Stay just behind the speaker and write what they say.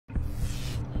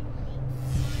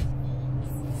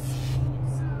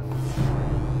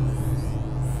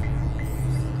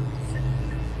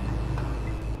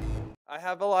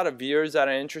have a lot of viewers that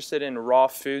are interested in raw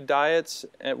food diets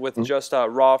with just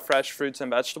raw, fresh fruits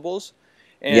and vegetables.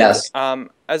 And Yes.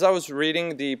 as I was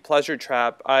reading The Pleasure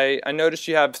Trap, I noticed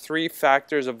you have three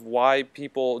factors of why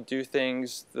people do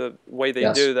things the way they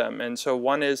Yes. do them. And so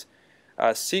one is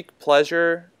seek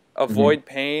pleasure, Hmm. avoid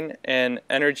pain, and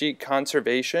energy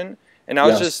conservation. And I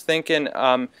was Yes. just thinking,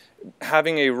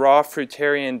 having a raw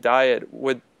fruitarian diet,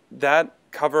 would that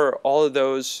cover all of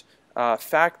those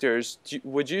factors?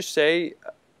 Would you say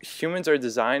humans are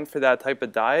designed for that type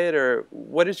of diet, or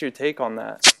what is your take on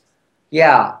that?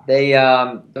 Yeah,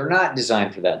 they're not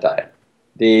designed for that diet.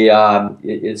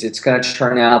 It's going to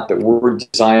turn out that we're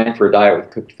designed for a diet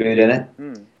with cooked food in it.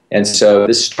 Hmm. And so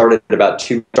this started about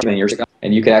 2 million years ago,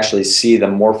 and you can actually see the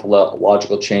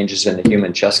morphological changes in the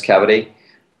human chest cavity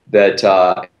that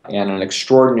and an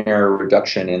extraordinary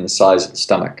reduction in the size of the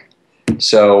stomach.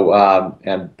 So,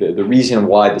 and the reason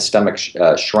why the stomach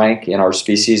shrank in our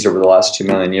species over the last 2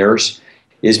 million years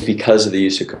is because of the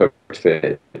use of cooked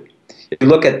food. If you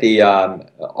look at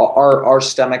our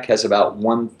stomach has about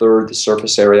 1/3 the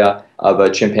surface area of a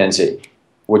chimpanzee,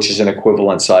 which is an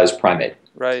equivalent sized primate.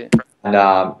 Right.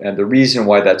 And the reason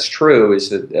why that's true is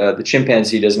that the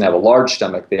chimpanzee doesn't have a large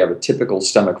stomach; they have a typical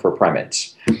stomach for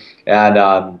primates. And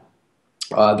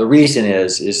the reason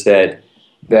is that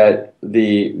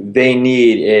they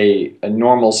need a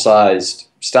normal sized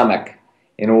stomach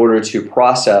in order to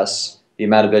process the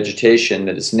amount of vegetation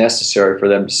that is necessary for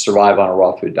them to survive on a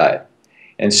raw food diet.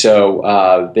 And so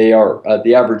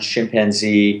the average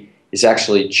chimpanzee is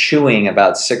actually chewing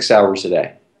about 6 hours a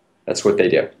day. That's what they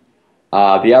do.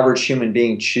 The average human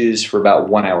being chews for about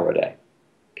 1 hour a day.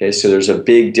 Okay, so there's a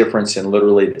big difference in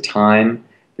literally the time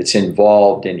that's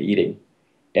involved in eating.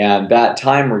 And that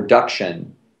time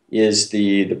reduction is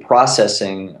the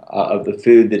processing of the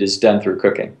food that is done through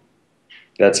cooking.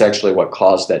 That's actually what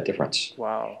caused that difference.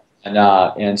 Wow.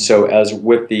 And so as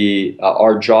with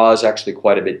our jaw is actually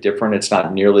quite a bit different. It's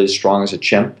not nearly as strong as a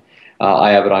chimp.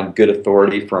 I have it on good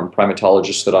authority from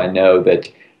primatologists that I know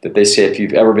that they say if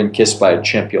you've ever been kissed by a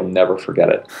chimp, you'll never forget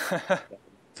it.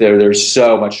 They're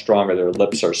so much stronger. Their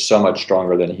lips are so much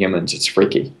stronger than humans. It's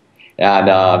freaky.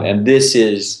 And this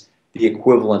is the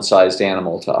equivalent sized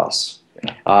animal to us.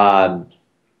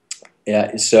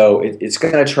 Yeah, so it's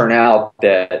going to turn out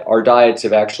that our diets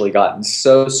have actually gotten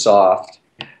so soft.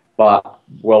 But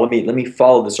well, let me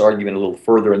follow this argument a little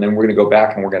further, and then we're going to go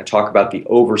back and we're going to talk about the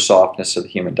oversoftness of the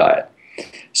human diet.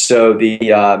 So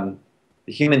the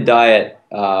human diet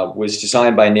was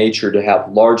designed by nature to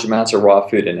have large amounts of raw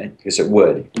food in it, because it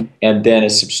would, and then a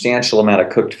substantial amount of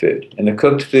cooked food. And the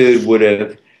cooked food would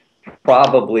have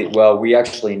probably, well, we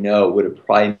actually know it would have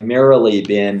primarily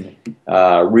been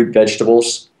root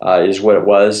vegetables, is what it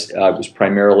was. It was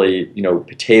primarily,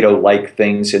 potato-like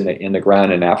things in the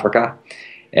ground in Africa.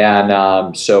 And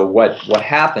so what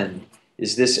happened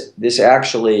is this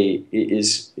actually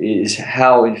is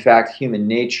how, in fact, human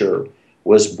nature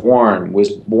was born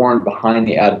behind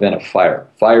the advent of fire.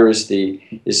 Fire is the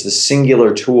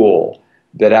singular tool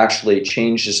that actually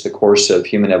changes the course of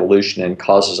human evolution and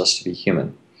causes us to be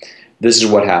human. This is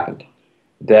what happened.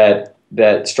 That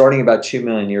starting about 2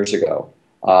 million years ago,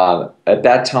 at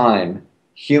that time,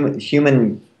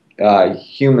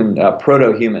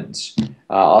 proto-humans,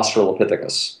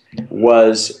 Australopithecus,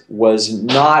 was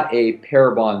not a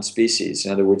pair bond species.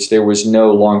 In other words, there was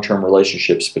no long-term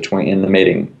relationships in the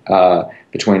mating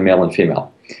between male and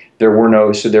female. There were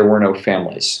no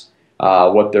families.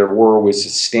 What there were was a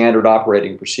standard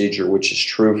operating procedure, which is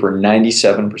true for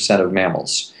 97% of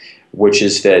mammals, which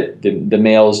is that the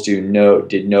males did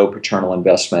no paternal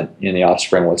investment in the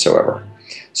offspring whatsoever.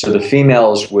 So the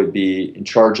females would be in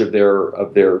charge of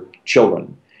their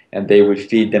children, and they would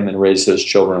feed them and raise those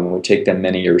children, and it would take them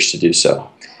many years to do so.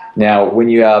 Now, when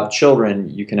you have children,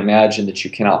 you can imagine that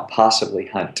you cannot possibly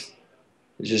hunt.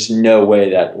 There's just no way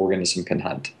that organism can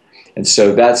hunt. And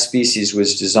so that species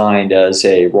was designed as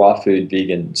a raw food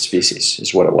vegan species,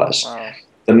 is what it was. Wow.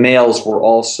 The males were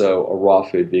also a raw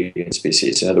food vegan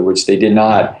species. In other words, they didn't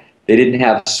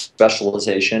have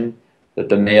specialization that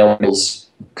the males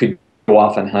could go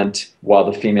off and hunt while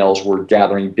the females were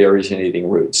gathering berries and eating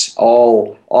roots.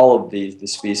 All of the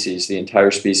species, the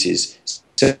entire species,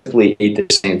 simply ate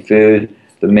the same food.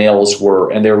 The males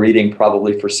and they were eating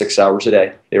probably for 6 hours a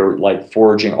day. They were like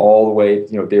foraging all the way,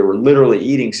 they were literally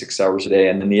eating 6 hours a day,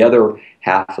 and then the other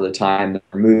half of the time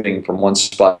they're moving from one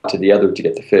spot to the other to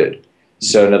get the food.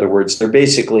 So in other words, they're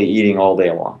basically eating all day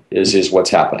long, is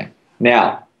what's happening.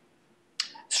 Now,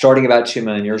 starting about 2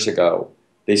 million years ago,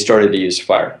 they started to use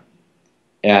fire.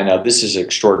 And this is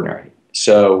extraordinary.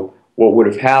 So what would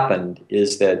have happened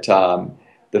is that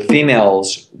the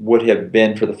females would have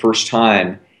been, for the first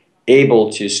time,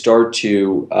 able to start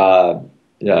to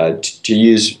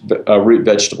use root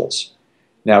vegetables.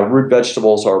 Now, root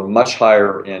vegetables are much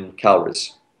higher in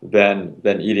calories than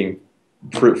eating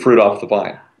fruit off the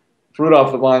vine. Fruit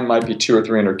off the vine might be 200 or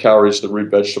 300 calories. The root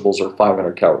vegetables are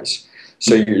 500 calories.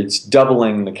 So it's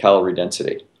doubling the calorie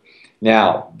density.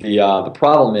 Now, the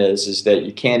problem is that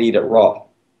you can't eat it raw.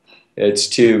 It's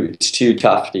too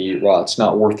tough to eat raw. It's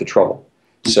not worth the trouble.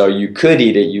 So you could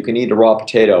eat it. You can eat a raw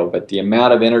potato, but the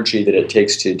amount of energy that it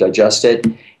takes to digest it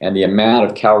and the amount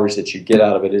of calories that you get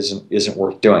out of it isn't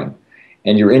worth doing.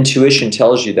 And your intuition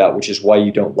tells you that, which is why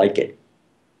you don't like it.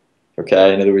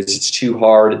 Okay? In other words, it's too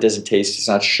hard. It doesn't taste. It's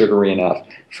not sugary enough.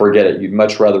 Forget it. You'd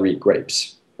much rather eat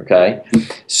grapes. Okay?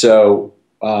 So,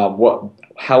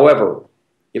 however,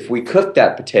 if we cook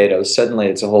that potato, suddenly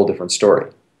it's a whole different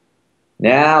story.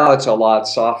 Now it's a lot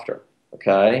softer.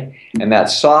 Okay? And that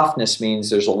softness means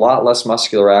there's a lot less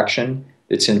muscular action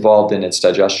that's involved in its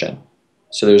digestion.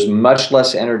 So there's much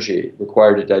less energy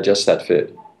required to digest that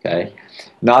food. Okay?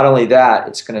 Not only that,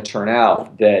 it's going to turn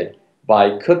out that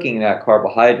by cooking that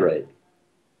carbohydrate,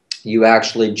 you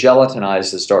actually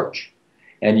gelatinize the starch.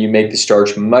 And you make the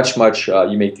starch you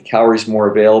make the calories more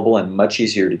available and much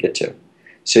easier to get to.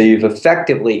 So you've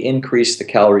effectively increased the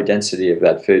calorie density of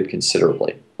that food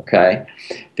considerably. Okay?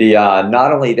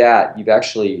 Not only that, you've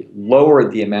actually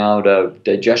lowered the amount of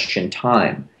digestion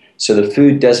time. So the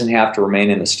food doesn't have to remain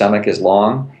in the stomach as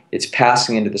long. It's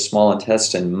passing into the small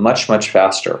intestine much, much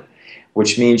faster,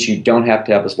 which means you don't have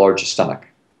to have as large a stomach.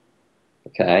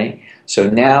 Okay? So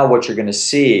now what you're going to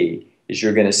see is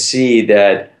you're going to see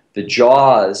that the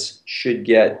jaws should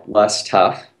get less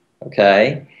tough,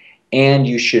 okay? And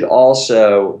you should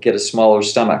also get a smaller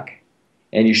stomach.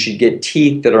 And you should get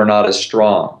teeth that are not as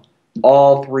strong.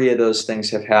 All three of those things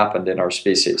have happened in our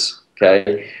species,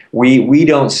 okay? We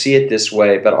don't see it this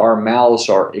way, but our mouths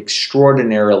are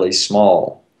extraordinarily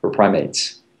small for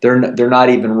primates. They're not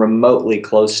even remotely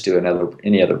close to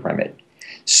any other primate.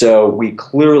 So we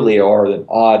clearly are an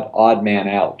odd man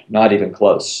out, not even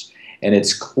close. And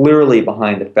it's clearly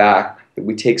behind the fact that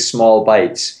we take small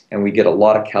bites and we get a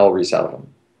lot of calories out of them,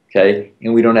 okay?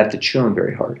 And we don't have to chew them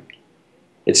very hard.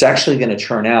 It's actually going to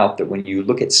turn out that when you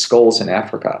look at skulls in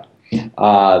Africa,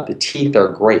 the teeth are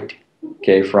great,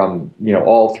 okay, from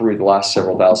all through the last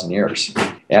several thousand years.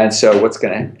 And so what's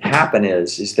going to happen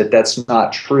is that that's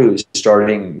not true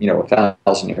starting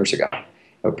 1,000 years ago,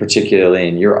 particularly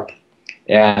in Europe.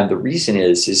 And the reason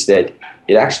is that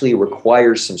it actually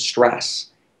requires some stress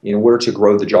in order to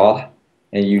grow the jaw.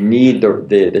 And you need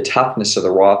the toughness of the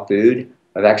raw food,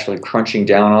 of actually crunching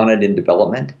down on it in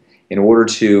development, in order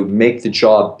to make the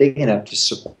jaw big enough to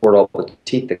support all the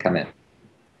teeth that come in.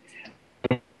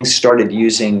 Started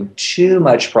using too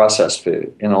much processed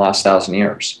food in the last 1,000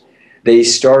 years. They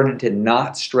started to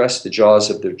not stress the jaws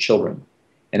of their children.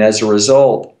 And as a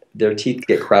result, their teeth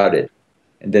get crowded,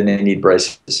 and then they need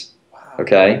braces.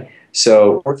 Okay?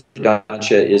 So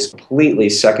orthodontia is completely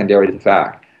secondary to the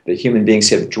fact that human beings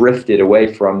have drifted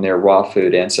away from their raw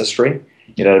food ancestry,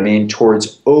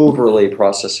 towards overly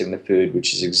processing the food,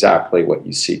 which is exactly what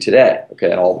you see today, okay,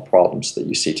 and all the problems that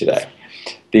you see today.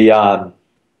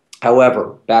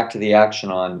 However, back to the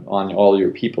action on all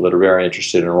your people that are very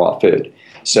interested in raw food.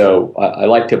 So I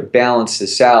like to balance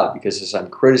this out, because as I'm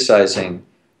criticizing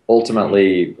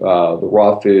ultimately the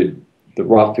raw food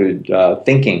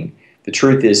thinking, the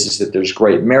truth is that there's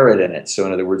great merit in it. So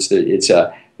in other words,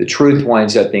 the truth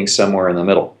winds up being somewhere in the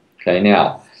middle. Okay,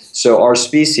 now, so our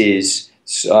species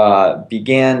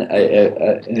began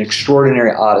an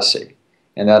extraordinary odyssey,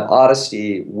 and that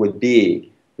odyssey would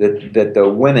be that the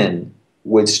women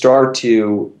would start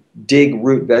to dig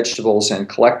root vegetables and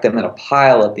collect them in a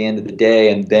pile at the end of the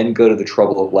day, and then go to the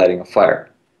trouble of lighting a fire.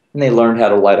 And they learned how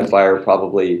to light a fire,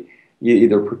 probably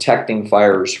either protecting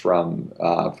fires from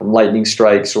lightning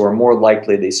strikes, or more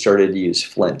likely they started to use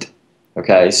flint.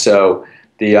 Okay, so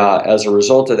as a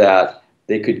result of that,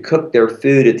 they could cook their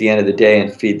food at the end of the day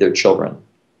and feed their children.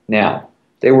 Now,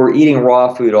 they were eating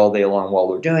raw food all day long while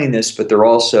they're doing this, but they're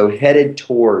also headed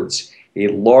towards a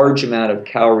large amount of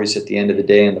calories at the end of the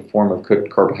day in the form of cooked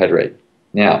carbohydrate.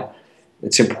 Now,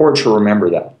 it's important to remember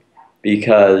that,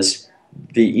 because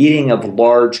the eating of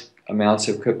large amounts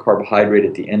of cooked carbohydrate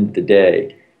at the end of the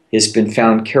day has been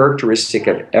found characteristic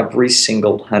of every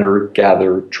single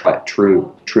hunter-gatherer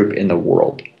troop in the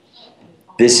world.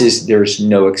 There's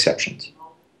no exceptions.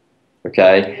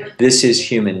 Okay? This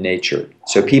is human nature.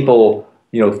 So people,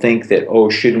 think that,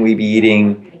 shouldn't we be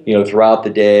eating, throughout the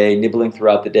day, nibbling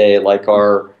throughout the day like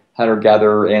our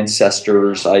hunter-gatherer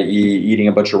ancestors, i.e. eating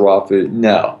a bunch of raw food?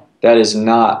 No, that is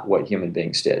not what human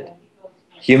beings did.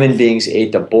 Human beings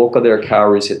ate the bulk of their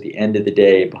calories at the end of the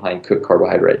day behind cooked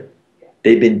carbohydrate.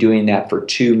 They've been doing that for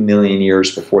 2 million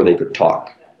years before they could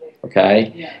talk.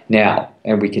 Okay? Now,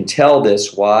 and we can tell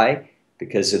this, why?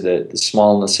 Because of the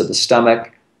smallness of the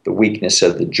stomach, the weakness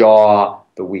of the jaw,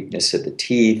 the weakness of the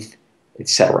teeth,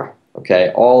 etc.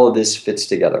 Okay? All of this fits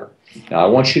together. Now, I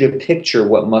want you to picture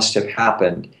what must have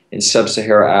happened in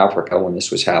sub-Saharan Africa when this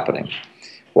was happening.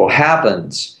 What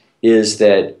happens is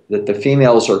that the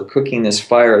females are cooking this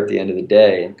fire at the end of the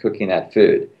day and cooking that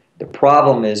food. The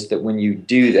problem is that when you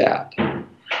do that,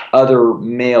 other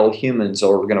male humans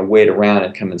are going to wait around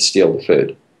and come and steal the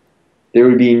food. There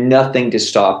would be nothing to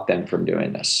stop them from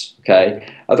doing this.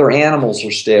 Okay? Other animals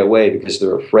will stay away because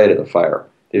they're afraid of the fire.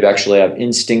 They actually have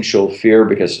instinctual fear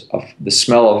because the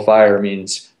smell of fire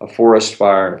means a forest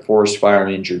fire, and a forest fire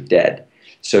means you're dead.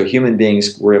 So human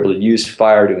beings were able to use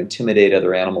fire to intimidate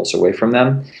other animals away from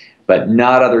them, but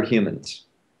not other humans.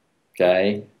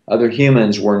 Okay? Other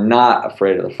humans were not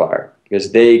afraid of the fire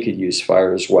because they could use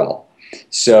fire as well.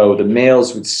 So the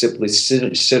males would simply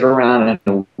sit around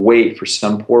and wait for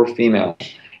some poor female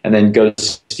and then go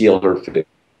steal her food.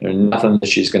 There's nothing that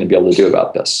she's going to be able to do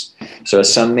about this. So if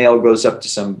some male goes up to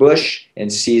some bush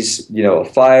and sees, a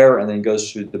fire and then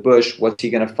goes through the bush, what's he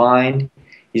going to find?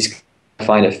 He's going to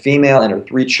find a female and her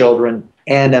 3 children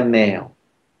and a male.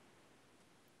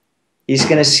 He's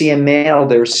going to see a male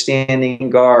there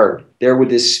standing guard, there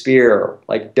with his spear,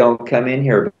 like, don't come in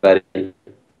here, buddy.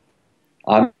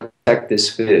 I'm going to protect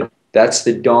this food. That's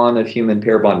the dawn of human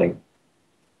pair bonding.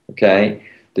 Okay?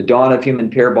 The dawn of human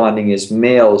pair bonding is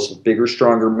males, bigger,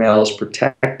 stronger males,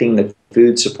 protecting the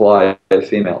food supply of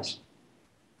females.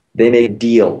 They make a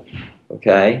deal.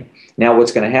 Okay? Now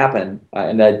what's going to happen,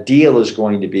 and that deal is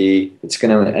going to be, it's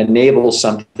going to enable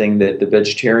something that the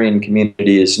vegetarian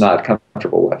community is not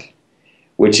comfortable with,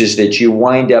 which is that you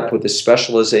wind up with a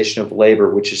specialization of labor,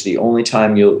 which is the only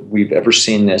time we've ever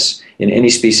seen this in any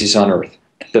species on Earth.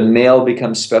 The male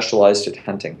becomes specialized at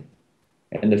hunting,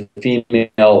 and the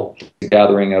female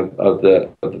gathering of the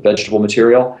vegetable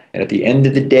material. And at the end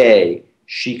of the day,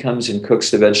 she comes and cooks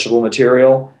the vegetable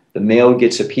material. The male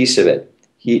gets a piece of it.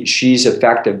 She's in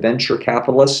fact a venture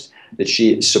capitalist, that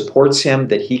she supports him,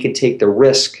 that he can take the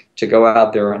risk to go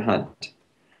out there and hunt.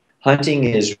 Hunting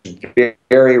is very,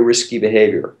 very risky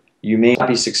behavior. You may not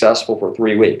be successful for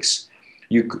 3 weeks.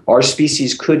 Our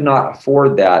species could not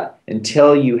afford that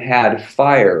until you had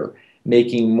fire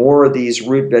making more of these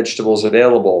root vegetables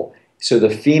available. So the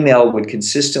female would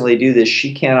consistently do this.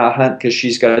 She cannot hunt because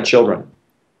she's got children.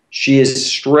 She is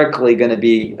strictly going to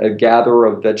be a gatherer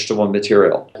of vegetable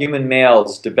material. Human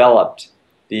males developed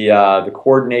the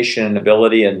coordination and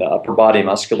ability in the upper body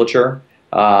musculature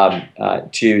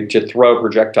to throw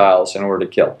projectiles in order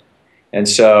to kill. And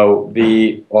so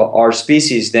our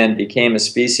species then became a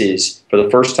species for the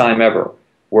first time ever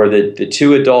where the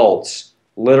 2 adults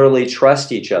literally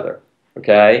trust each other,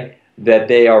 okay? That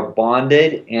they are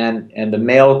bonded, and the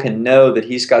male can know that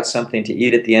he's got something to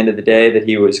eat at the end of the day, that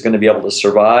he was going to be able to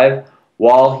survive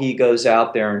while he goes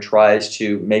out there and tries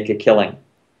to make a killing,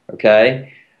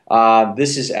 okay?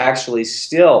 This is actually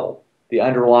still the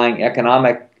underlying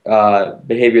economic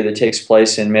behavior that takes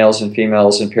place in males and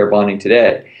females in pair bonding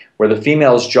today, where the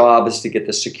female's job is to get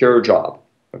the secure job,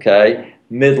 okay?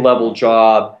 Mid-level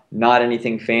job, not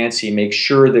anything fancy, make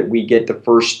sure that we get the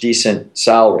first decent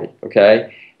salary,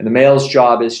 okay? And the male's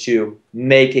job is to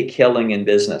make a killing in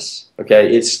business,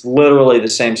 okay? It's literally the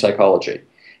same psychology.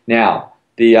 Now,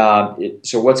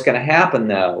 so what's going to happen,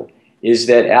 though, is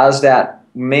that as that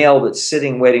male that's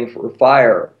sitting waiting for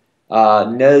fire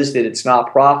knows that it's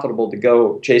not profitable to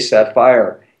go chase that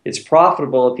fire, it's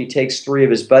profitable if he takes 3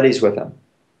 of his buddies with him.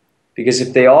 Because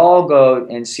if they all go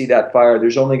and see that fire,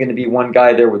 there's only going to be one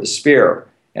guy there with a spear,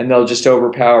 and they'll just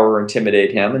overpower or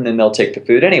intimidate him, and then they'll take the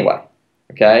food anyway,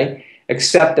 okay?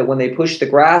 Except that when they push the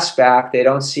grass back, they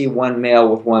don't see 1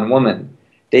 male with 1 woman.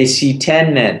 They see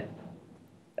 10 men,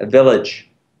 a village,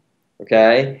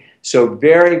 okay? So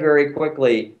very, very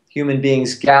quickly, human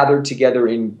beings gathered together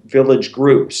in village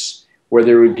groups where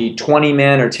there would be 20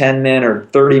 men or 10 men or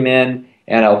 30 men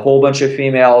and a whole bunch of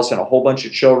females and a whole bunch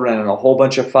of children and a whole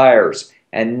bunch of fires.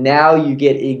 And now you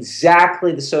get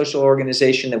exactly the social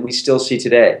organization that we still see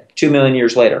today, 2 million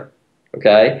years later,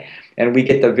 okay? And we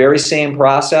get the very same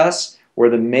process where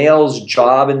the male's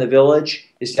job in the village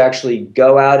is to actually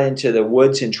go out into the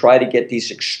woods and try to get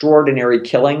these extraordinary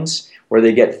killings where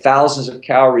they get thousands of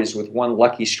calories with 1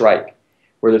 lucky strike,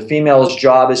 where the female's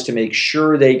job is to make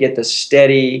sure they get the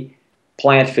steady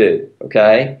plant food,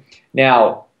 okay?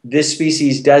 Now, this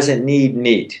species doesn't need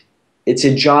meat. It's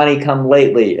a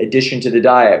Johnny-come-lately addition to the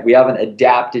diet. We haven't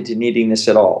adapted to needing this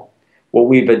at all. What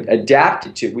we've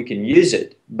adapted to, we can use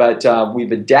it, but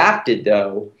we've adapted,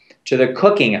 though, to the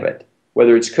cooking of it,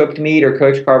 whether it's cooked meat or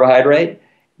cooked carbohydrate.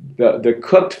 The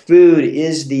cooked food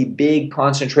is the big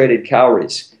concentrated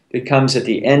calories that comes at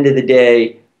the end of the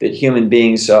day that human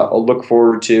beings look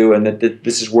forward to, and that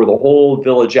this is where the whole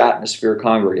village atmosphere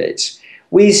congregates.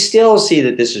 We still see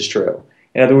that this is true.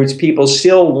 In other words, people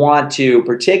still want to,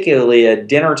 particularly at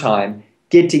dinner time,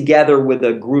 get together with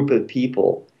a group of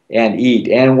people and eat.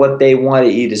 And what they want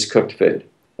to eat is cooked food.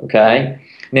 Okay?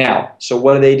 Now, so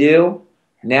what do?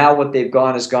 Now what they've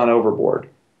gone has gone overboard.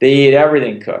 They eat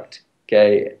everything cooked.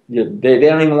 Okay? They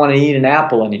don't even want to eat an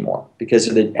apple anymore because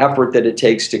of the effort that it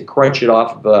takes to crunch it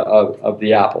off of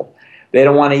the apple. They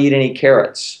don't want to eat any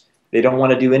carrots. They don't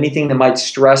want to do anything that might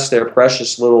stress their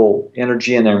precious little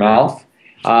energy in their mouth.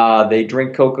 They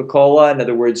drink Coca-Cola. In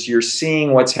other words, you're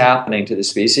seeing what's happening to the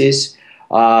species.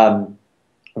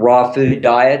 Raw food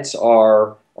diets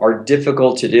are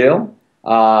difficult to do,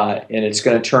 and it's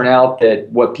going to turn out that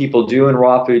what people do in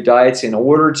raw food diets, in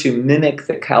order to mimic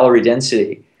the calorie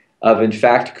density of, in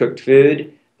fact, cooked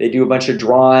food, they do a bunch of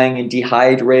drying and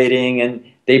dehydrating, and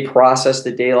they process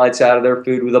the daylights out of their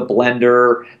food with a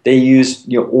blender. They use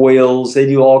oils. They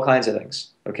do all kinds of things.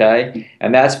 Okay,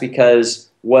 and that's because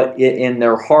in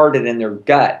their heart and in their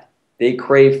gut, they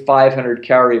crave 500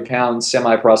 calorie a pound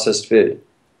semi-processed food,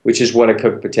 which is what a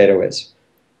cooked potato is.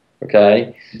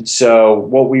 Okay? So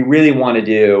what we really want to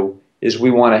do is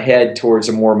we want to head towards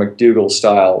a more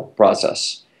McDougall-style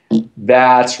process.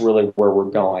 That's really where we're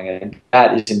going, and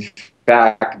that is, in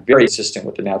fact, very consistent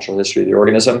with the natural history of the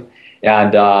organism.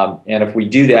 And if we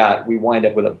do that, we wind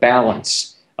up with a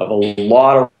balance of a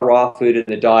lot of raw food in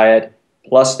the diet,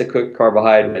 plus the cooked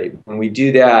carbohydrate. When we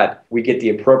do that, we get the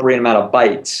appropriate amount of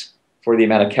bites for the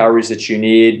amount of calories that you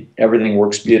need. Everything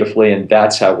works beautifully, and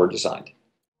that's how we're designed.